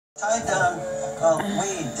Tied down,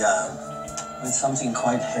 weighed down with something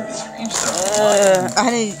quite heavy. I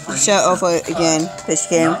had to shut off it again. This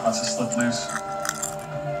game. Lets it slip loose.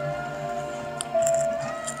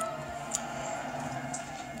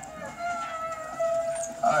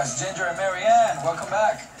 It's Ginger and Marianne. Welcome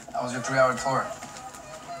back. How was your 3-hour tour?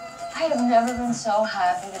 I have never been so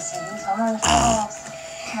happy to see you so much.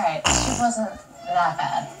 Alright, she wasn't that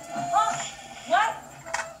bad. What?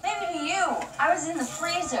 Maybe to you. I was in the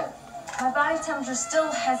freezer. My body temperature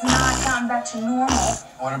still has not gotten back to normal.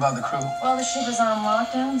 What about the crew? Well, the ship is on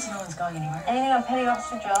lockdown, so no one's going anywhere. Anything on Petty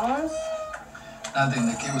Officer Jones? Nothing.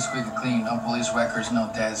 The kid was squeaky clean. No police records,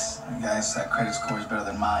 no deaths. The guy's credit score is better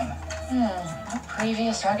than mine. No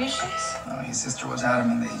previous drug issues? No, his sister was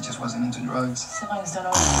adamant that he just wasn't into drugs. Siblings don't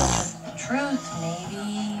always tell the truth. Maybe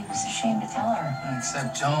he was ashamed to tell her.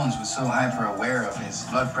 Except Jones was so hyper-aware of his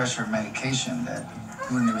blood pressure medication that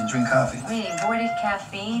he wouldn't even drink coffee. I mean, he avoided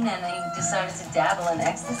caffeine and he decided to dabble in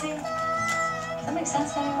ecstasy? Does that make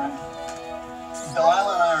sense to anyone?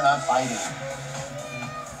 Delilah and I are not fighting.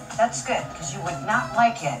 That's good, because you would not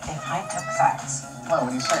like it if I took sides. Well,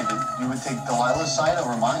 what do you say? You would take Delilah's side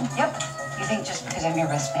over mine? Yep. You think just because I'm your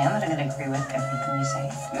best man that I'm going to agree with everything you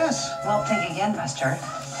say? Yes. Well, think again, Buster.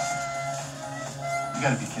 You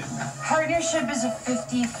gotta be kidding me. Partnership is a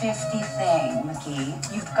 50-50 thing,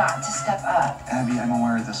 McGee. You've got to step up. Abby, I'm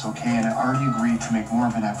aware of this, okay? And I already agreed to make more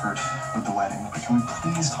of an effort with the wedding. But can we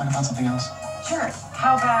please talk about something else? Sure.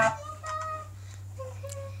 How about...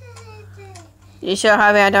 You sure,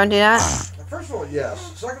 Harvey, I don't do that? First of all,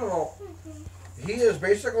 yes. Second of all, he is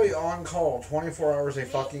basically on call 24 hours a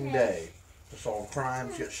fucking day to solve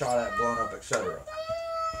crimes, get shot at, blown up, etc.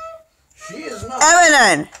 She is not.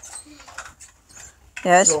 Evelyn!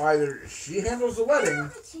 Yes? So either she handles the wedding,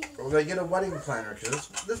 or they get a wedding planner, because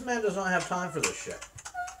this man does not have time for this shit.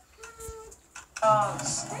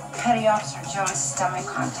 Petty Officer Jones' stomach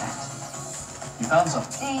content. You found some.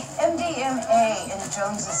 The MDMA in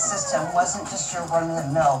Jones's system wasn't just your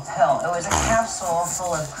run-of-the-mill pill. It was a capsule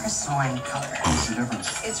full of crystalline powder. What's the difference?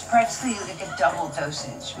 It's practically like a double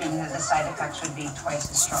dosage, meaning that the side effects would be twice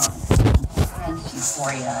as strong. And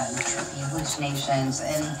euphoria and trippy hallucinations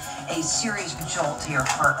and a serious jolt to your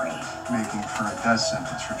heart rate. Making for a death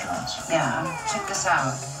sentence for Jones. Yeah, check this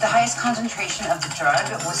out. The highest concentration of the drug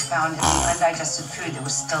was found in the undigested food that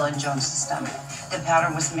was still in Jones' stomach. The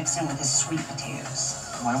powder was mixed in with his sweet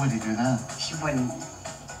potatoes. Why would he do that? He wouldn't.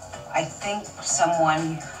 I think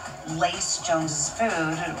someone laced Jones's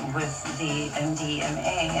food with the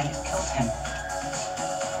MDMA and it killed him.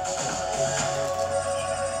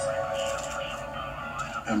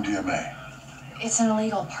 MDMA. It's an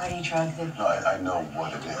illegal party drug that... No, I know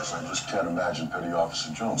what it is. I just can't imagine Petty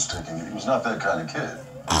Officer Jones taking it. He was not that kind of kid.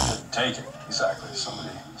 Take it. Exactly. Somebody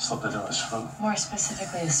slipped it in his food. More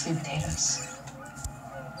specifically, the sweet potatoes.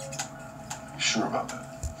 You sure about that?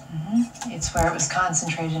 Mm-hmm. It's where it was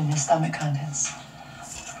concentrated in his stomach contents.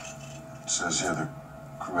 It says here the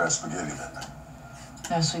crew had spaghetti that night.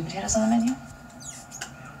 No sweet potatoes on the menu?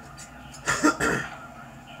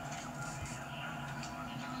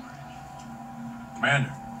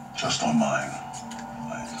 Commander. Just on mine.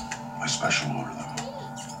 My special order them.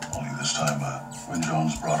 Only this time, when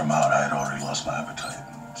Jones brought him out, I had already lost my appetite.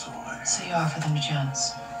 So you offered them to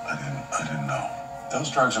Jones? I didn't know.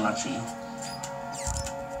 Those drugs are meant for you.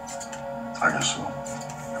 I guess so.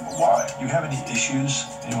 Yeah, but why? You have any issues?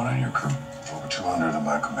 Anyone on your crew? Over 200 in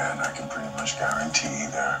my command, I can pretty much guarantee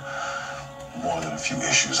there are more than a few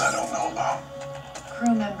issues I don't know about.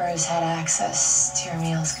 Crew members had access to your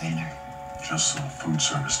meals, Commander. Just the food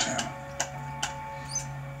service team.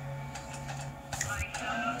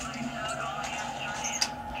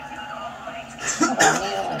 A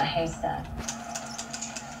needle in a haystack.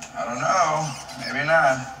 I don't know. Maybe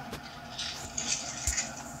not.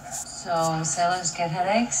 So sailors get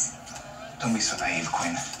headaches? Don't be so naive,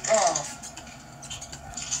 Queen. Oh.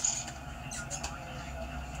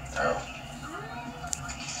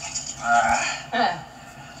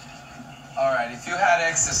 All right, if you had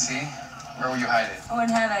ecstasy, where would you hide it? I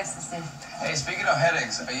wouldn't have ecstasy. Hey, speaking of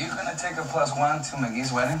headaches, are you gonna take a +1 to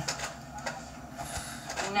McGee's wedding?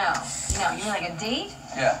 No. No, you mean like a date?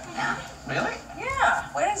 Yeah. No. Really? Yeah.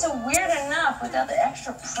 Weddings are weird enough without the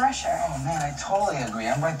extra pressure. Oh man, I totally agree.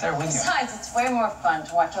 I'm right there with you. Besides, it's way more fun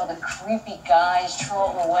to watch all the creepy guys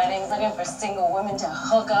trolling weddings looking for single women to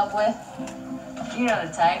hook up with. You know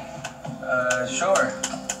the type. Sure.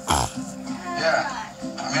 Yeah.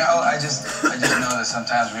 I mean, I just know that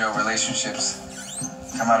sometimes real relationships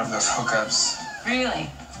come out of those hookups. Really?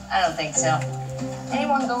 I don't think so.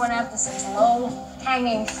 Anyone going after such low,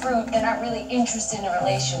 hanging fruit and aren't really interested in a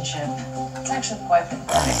relationship. It's actually quite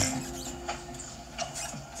pathetic.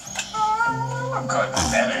 I'm quite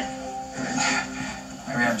pathetic.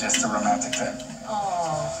 Maybe I'm just a romantic type.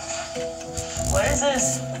 Oh. What is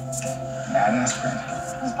this? Mad aspirin.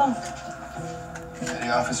 Who's bunk? Petty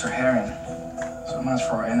Officer Herring. So much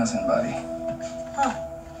for our innocent buddy. Huh.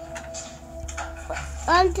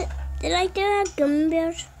 Did I do have gummy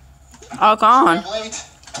bears? All gone. Late.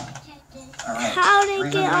 All right. How did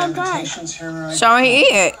it get all gone? Invitations here, right? Somebody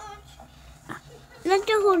eat it. Not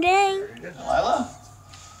the whole thing. Delilah?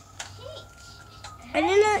 I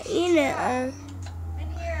did not eat it.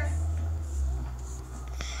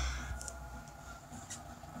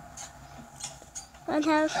 What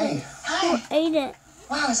house? Hey. Who ate it?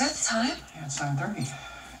 Wow, is that the time? Yeah, it's 9:30.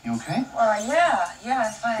 You okay? Yeah,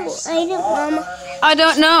 if I Who ate it, Mama? I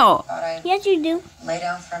don't know. thought I'd Yes, you do. lay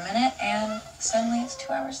down for a minute, and suddenly it's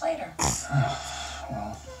 2 hours later.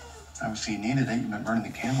 Well, obviously you needed it. You've been burning the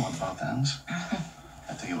candle at both ends.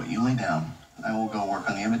 I tell you what, you lay down. I will go work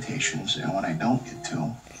on the invitations, and when I don't get to,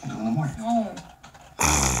 I'll do it in the morning. No,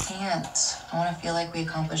 I can't. I want to feel like we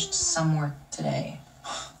accomplished some work today.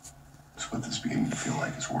 That's what this is beginning to feel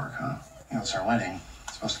like. It's work, huh? You know, it's our wedding.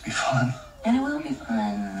 It's supposed to be fun. And it will be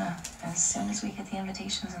fun as soon as we get the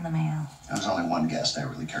invitations in the mail. There was only one guest I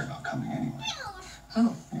really cared about coming anyway.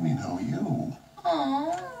 Who? You mean who? You.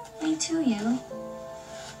 Aw, me too, you.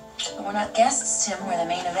 But we're not guests, Tim. We're the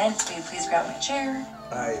main event. Will you please grab my chair?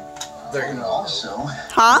 They're And gonna also,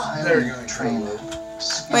 Huh? They're highly gonna trained, What do you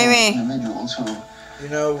skilled mean? individuals who You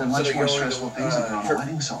know, have instead much of more going stressful to things to do on a church,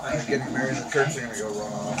 wedding, so I think getting married we'll in be church, okay. they're gonna go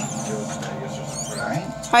run off and do it in Vegas or something. All right?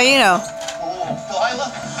 How you know? Oh, Delilah!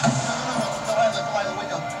 Delilah,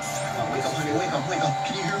 wake up. Come on, wake up, honey, wake up, wake up.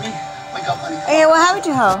 Can you hear me? Wake up, honey. Hey, what happened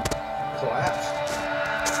to her? Collapse.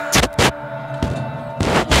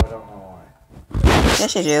 I don't know why.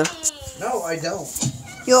 Yes, you do. No, I don't.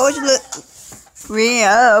 You always look reading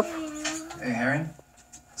up. Hey, Herring.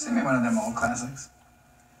 Send me one of them old classics.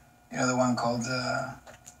 You know the one called,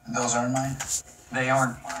 Those Aren't Mine? They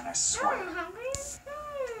aren't mine, I swear.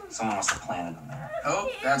 Someone must have planted them there. Oh,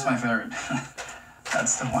 that's my favorite.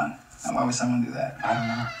 That's the one. Now, why would someone do that? I don't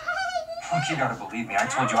know. Look, you gotta believe me. I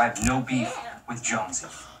told you I have no beef with Jonesy.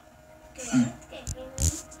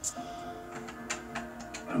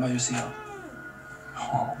 What about your CO?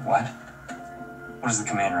 Oh, what? What does the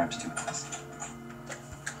commander have to do with this?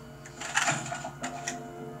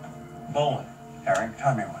 Bowling. Eric,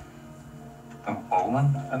 tell me one. I'm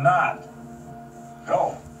bowling? A nod.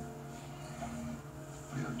 Go.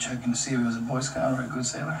 We were checking to see if he was a Boy Scout or a good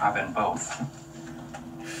sailor. I've been both.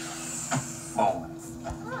 Bowling.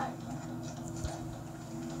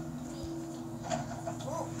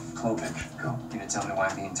 Clovage. Go. You gonna tell me why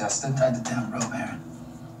I'm being tested? Tied the damn rope, Aaron.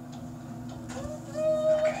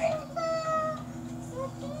 Okay.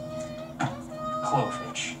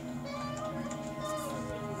 Clovage.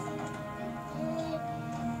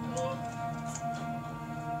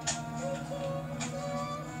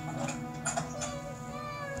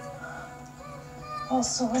 Well,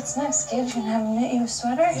 so what's next, kid? You gonna have him knit you a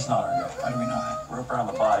sweater? He's not our guy. How do we know that? Rope around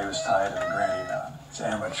the body was tied in a granny knot. It's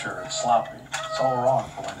amateur. It's sloppy. It's all wrong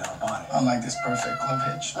for laying down a body. Unlike this perfect glove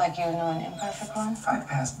hitch. Like you know an imperfect one? I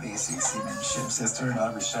passed basic seamanship, sister. Not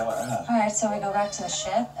every sailor has. Alright, so we go back to the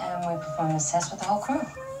ship and we perform this test with the whole crew.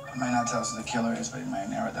 He might not tell us who the killer is, but he might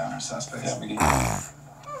narrow down our suspects. Yeah, McGee.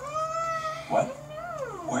 What?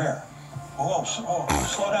 Where? Oh,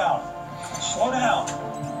 slow down. Slow down.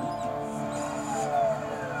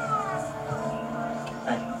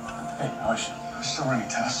 Hey, how is she? We're still running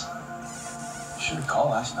tests. You should have called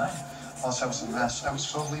last night. Plus, I was a mess. I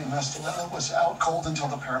was totally a mess. Delilah was out cold until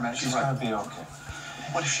the paramedics She's arrived. gonna be okay.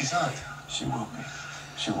 What if she's not? She will be.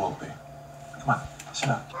 She will be. Come on, sit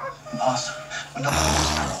down. Boss, when Delilah was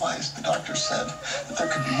paralyzed, the doctor said that there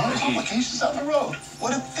could be more complications down the road.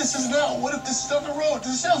 What if this is now? What if this is down the road?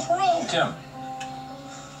 This is down the road. Tim,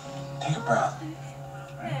 take a breath.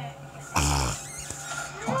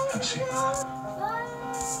 Come on, have a seat.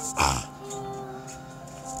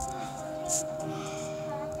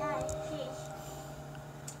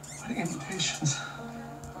 Wedding invitations.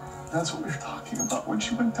 That's what we were talking about when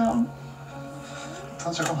she went down.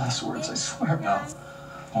 Those are her last words, I swear. No,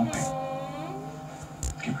 won't be.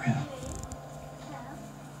 Keep breathing.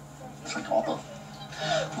 It's like all the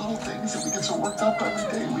little things that we get so worked up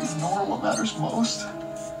every day. We ignore what matters most.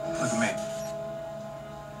 Look at me.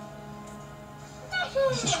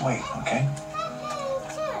 Just wait, okay?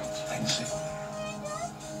 Take a seat.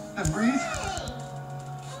 And breathe.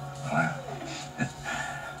 All right.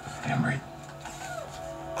 And breathe.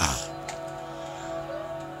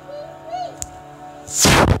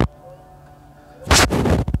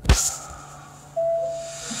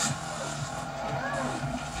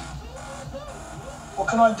 What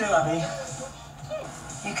can I do, Abby?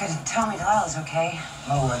 You could tell me Delilah's okay.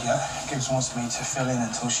 No word yet. Gibbs wants me to fill in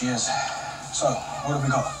until she is. So, what have we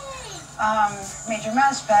got? Major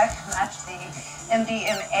Mazbek matched the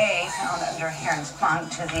MDMA found under Heron's bunk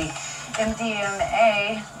to the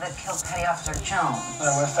MDMA that killed Petty Officer Jones. No,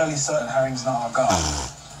 we're fairly certain Herring's not our guy.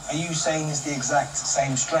 Are you saying it's the exact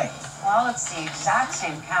same strain? Well, it's the exact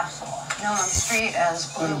same capsule. Known on the street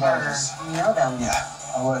as Blue Burgers. Burger. You know them? Yeah,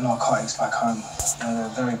 I work narcotics back home. They're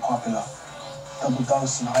very popular. Double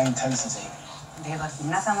dose and high intensity. They look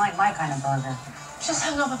nothing like my kind of burger. Just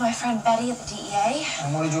hung up with my friend Betty at the DEA.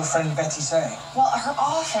 And what did your friend Betty say? Well, her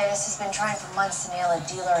office has been trying for months to nail a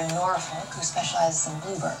dealer in Norfolk who specializes in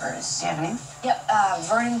blue burgers. Do you have any? Yep,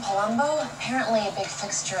 Vernon Palumbo, apparently a big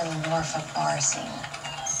fixture in the Norfolk bar scene.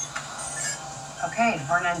 Okay,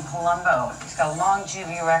 Vernon Palumbo. He's got a long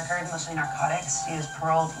juvie record, mostly narcotics. He was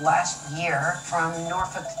paroled last year from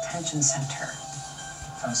Norfolk Detention Center.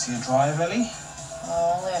 Fancy a drive, Ellie?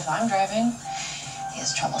 Only if I'm driving. He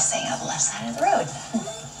has trouble staying on the left side of the road.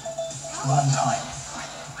 One time.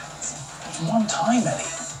 One time, Ellie.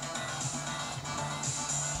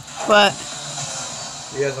 What?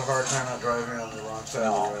 He has a hard time not driving on the wrong side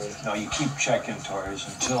of the road. No, you keep checking, Torres,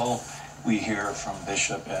 until we hear from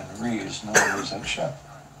Bishop and Reeves. No news at Shep.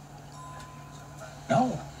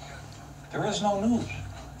 No, there is no news.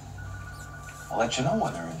 I'll let you know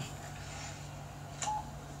when there is.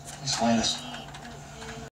 It's latest.